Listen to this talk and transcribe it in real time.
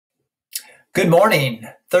Good morning.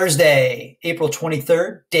 Thursday, April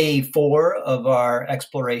 23rd, day 4 of our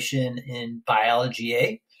exploration in Biology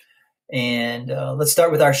A. And let's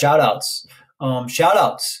start with our shout outs. Shout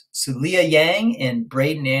outs to Leah Yang and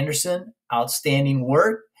Braden Anderson. Outstanding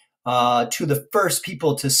work. To the first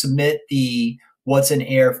people to submit the What's in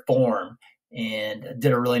Air form, and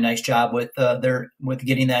did a really nice job with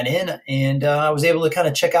getting that in. And I was able to kind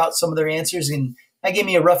of check out some of their answers, and that gave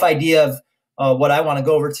me a rough idea of what I want to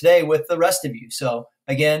go over today with the rest of you. So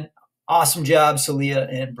again, awesome job, Celia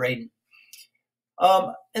and Braden.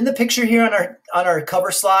 In the picture here on our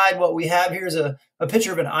cover slide, what we have here is a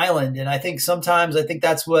picture of an island, and I think sometimes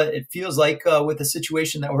that's what it feels like with the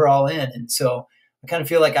situation that we're all in. And so I kind of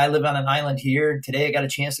feel like I live on an island here. Today I got a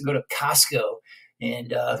chance to go to Costco,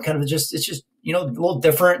 and it's just a little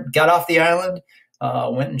different. Got off the island,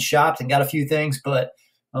 went and shopped and got a few things, but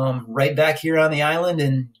right back here on the island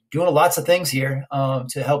and doing lots of things here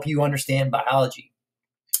to help you understand biology.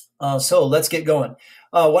 So let's get going.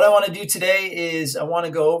 What I want to do today is I want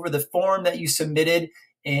to go over the form that you submitted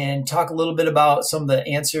and talk a little bit about some of the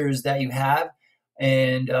answers that you have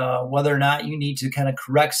and whether or not you need to kind of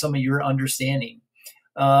correct some of your understanding.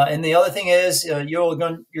 And the other thing is you're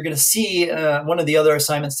going to see one of the other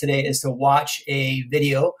assignments today is to watch a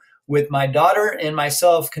video with my daughter and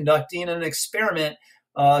myself conducting an experiment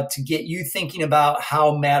to get you thinking about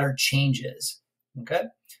how matter changes. Okay.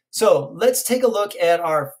 So let's take a look at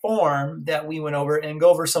our form that we went over and go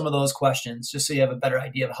over some of those questions just so you have a better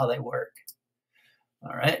idea of how they work.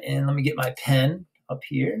 All right, and let me get my pen up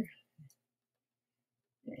here.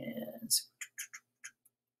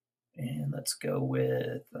 And let's go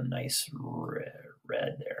with a nice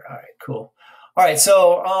red there. All right, cool. All right,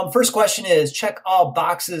 so first question is check all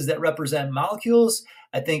boxes that represent molecules.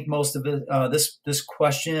 I think most of it, this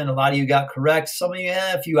question, a lot of you got correct. Some of you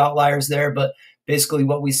had a few outliers there, but basically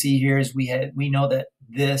what we see here is we know that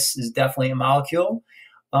this is definitely a molecule,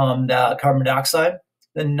 the carbon dioxide.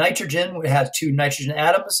 The nitrogen has 2 nitrogen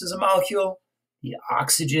atoms as a molecule. The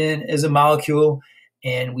oxygen is a molecule.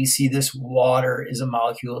 And we see this water is a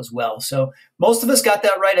molecule as well. So most of us got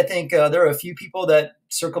that right. I think there are a few people that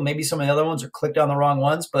circle maybe some of the other ones or clicked on the wrong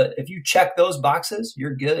ones. But if you check those boxes,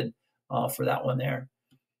 you're good for that one there.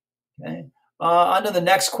 Okay. On to the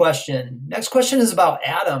next question. Next question is about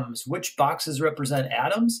atoms. Which boxes represent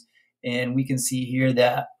atoms? And we can see here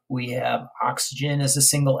that we have oxygen as a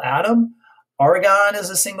single atom. Argon is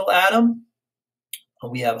a single atom.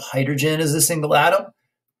 We have hydrogen as a single atom.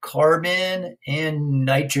 Carbon and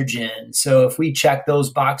nitrogen. So if we check those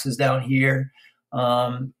boxes down here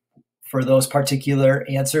for those particular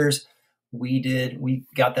answers, we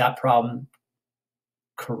got that problem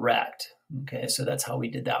correct. Okay, so that's how we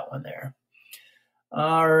did that one there.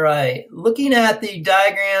 All right, looking at the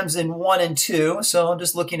diagrams in 1 and 2. So I'm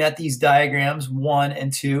just looking at these diagrams 1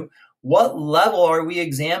 and 2. What level are we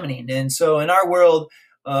examining? And so in our world,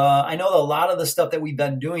 I know a lot of the stuff that we've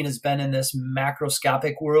been doing has been in this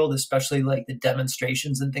macroscopic world, especially like the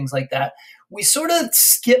demonstrations and things like that. We sort of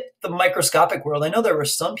skipped the microscopic world. I know there were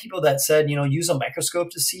some people that said, use a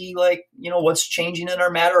microscope to see what's changing in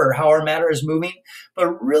our matter or how our matter is moving.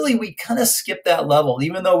 But really, we kind of skipped that level,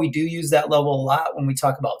 even though we do use that level a lot when we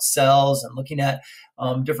talk about cells and looking at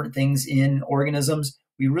different things in organisms.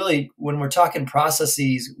 When we're talking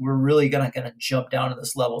processes, we're really going to jump down to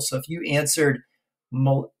this level. So if you answered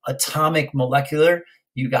atomic molecular,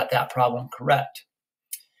 you got that problem correct.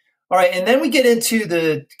 All right, and then we get into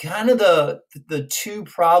the kind of the 2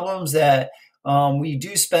 problems that we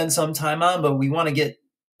do spend some time on, but we want to get,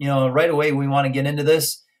 right away we want to get into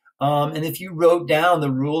this. And if you wrote down the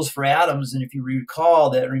rules for atoms, and if you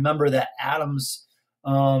recall that, remember that atoms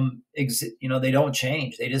they don't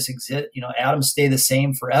change. They just exist. Atoms stay the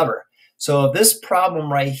same forever. So this problem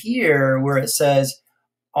right here where it says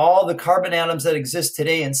all the carbon atoms that exist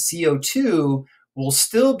today in CO2 will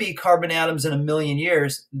still be carbon atoms in 1 million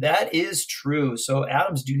years. That is true. So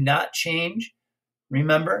atoms do not change,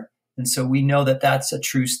 remember? And so we know that that's a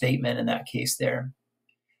true statement in that case there.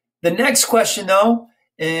 The next question, though,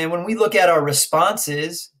 and when we look at our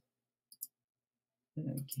responses,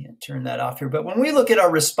 I can't turn that off here, but when we look at our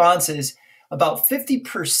responses, about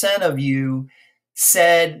 50% of you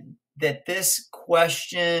said that this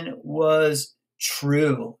question was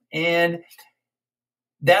true. And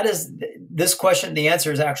that is this question, the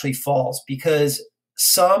answer is actually false because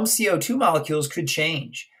some CO2 molecules could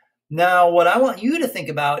change. Now, what I want you to think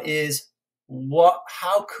about is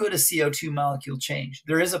how could a CO2 molecule change?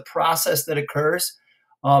 There is a process that occurs,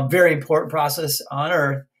 very important process on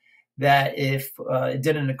Earth that if it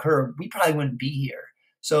didn't occur, we probably wouldn't be here.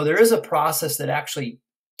 So there is a process that actually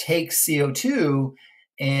takes CO2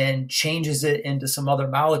 and changes it into some other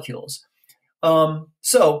molecules.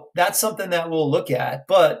 So that's something that we'll look at,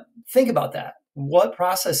 but think about that. What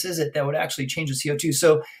process is it that would actually change the CO2?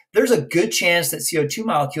 So there's a good chance that CO2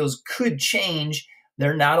 molecules could change.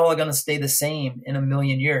 They're not all going to stay the same in a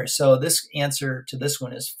million years. So this answer to this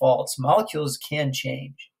one is false. Molecules can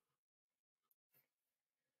change.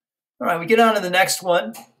 All right, we get on to the next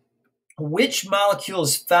one. Which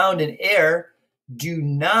molecules found in air do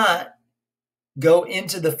not go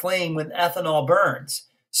into the flame when ethanol burns?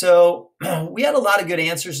 So we had a lot of good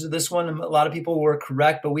answers to this one. A lot of people were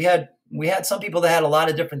correct, but we had some people that had a lot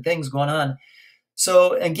of different things going on.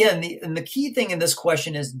 So again, the key thing in this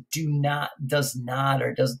question is does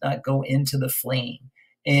not go into the flame.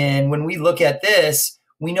 And when we look at this,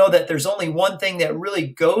 we know that there's only one thing that really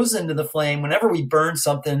goes into the flame. Whenever we burn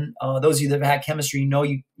something, those of you that have had chemistry, you know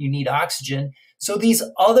you need oxygen. So these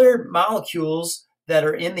other molecules that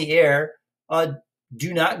are in the air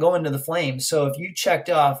do not go into the flame. So if you checked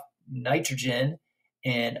off nitrogen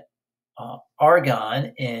and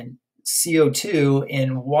argon and CO2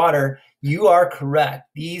 and water, you are correct.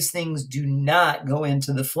 These things do not go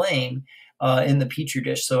into the flame in the Petri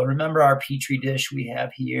dish. So remember our Petri dish we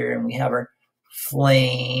have here, and we have our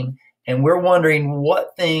flame, and we're wondering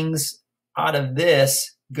what things out of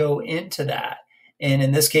this go into that. And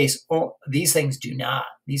in this case, these things do not.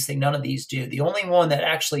 None of these do. The only one that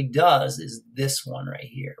actually does is this one right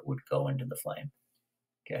here, would go into the flame.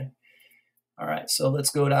 Okay. All right, so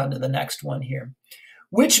let's go down to the next one here.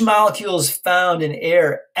 Which molecules found in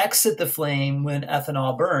air exit the flame when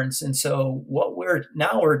ethanol burns? And so what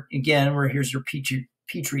here's your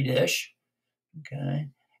Petri dish. Okay.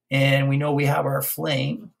 And we know we have our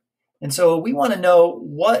flame. And so we want to know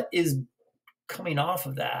what is coming off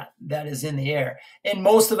of that is in the air. And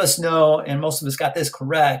most of us know, and most of us got this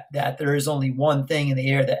correct, that there is only one thing in the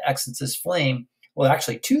air that exits this flame. Well,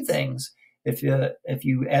 actually two things. If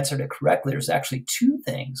you answered it correctly, there's actually two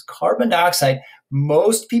things. Carbon dioxide,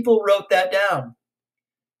 most people wrote that down.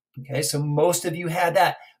 Okay, so most of you had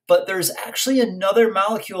that. But there's actually another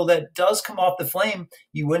molecule that does come off the flame.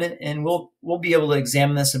 You wouldn't, and we'll be able to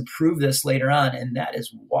examine this and prove this later on, and that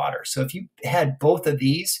is water. So if you had both of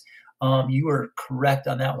these, you were correct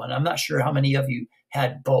on that one. I'm not sure how many of you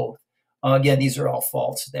had both. Again, these are all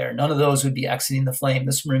false there. None of those would be exiting the flame.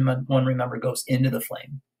 This one, remember, goes into the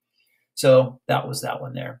flame. So that was that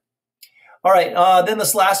one there. All right, then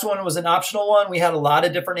this last one was an optional one. We had a lot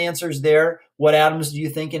of different answers there. What atoms do you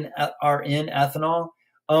think are in ethanol?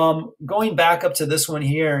 Going back up to this one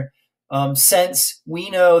here, since we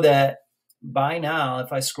know that by now,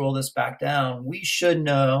 if I scroll this back down, we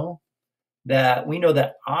know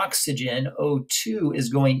that oxygen, O2, is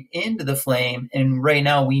going into the flame. And right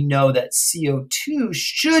now we know that CO2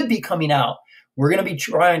 should be coming out. We're going to be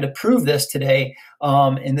trying to prove this today.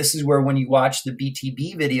 And this is where when you watch the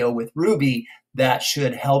BTB video with Ruby, that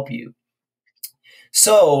should help you.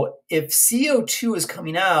 So if CO2 is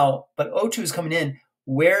coming out, but O2 is coming in,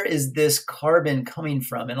 where is this carbon coming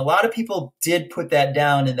from? And a lot of people did put that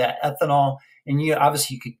down in that ethanol. And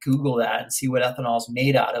obviously you could Google that and see what ethanol is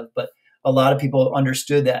made out of. But a lot of people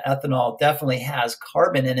understood that ethanol definitely has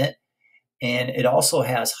carbon in it. And it also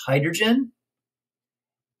has hydrogen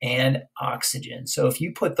and oxygen. So if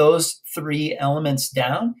you put those three elements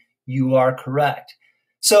down, you are correct.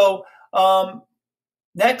 So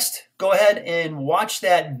next, go ahead and watch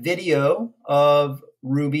that video of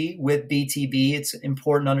Ruby with BTB. It's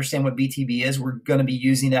important to understand what BTB is. We're going to be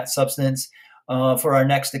using that substance for our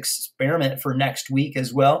next experiment for next week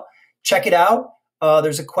as well. Check it out.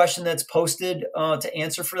 There's a question that's posted to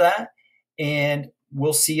answer for that. And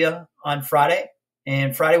we'll see you on Friday.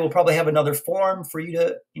 And Friday we'll probably have another form for you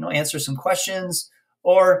to answer some questions,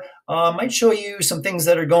 or might show you some things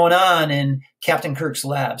that are going on in Captain Kirk's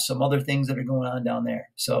lab, some other things that are going on down there.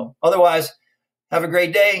 So otherwise, have a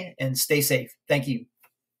great day and stay safe. Thank you.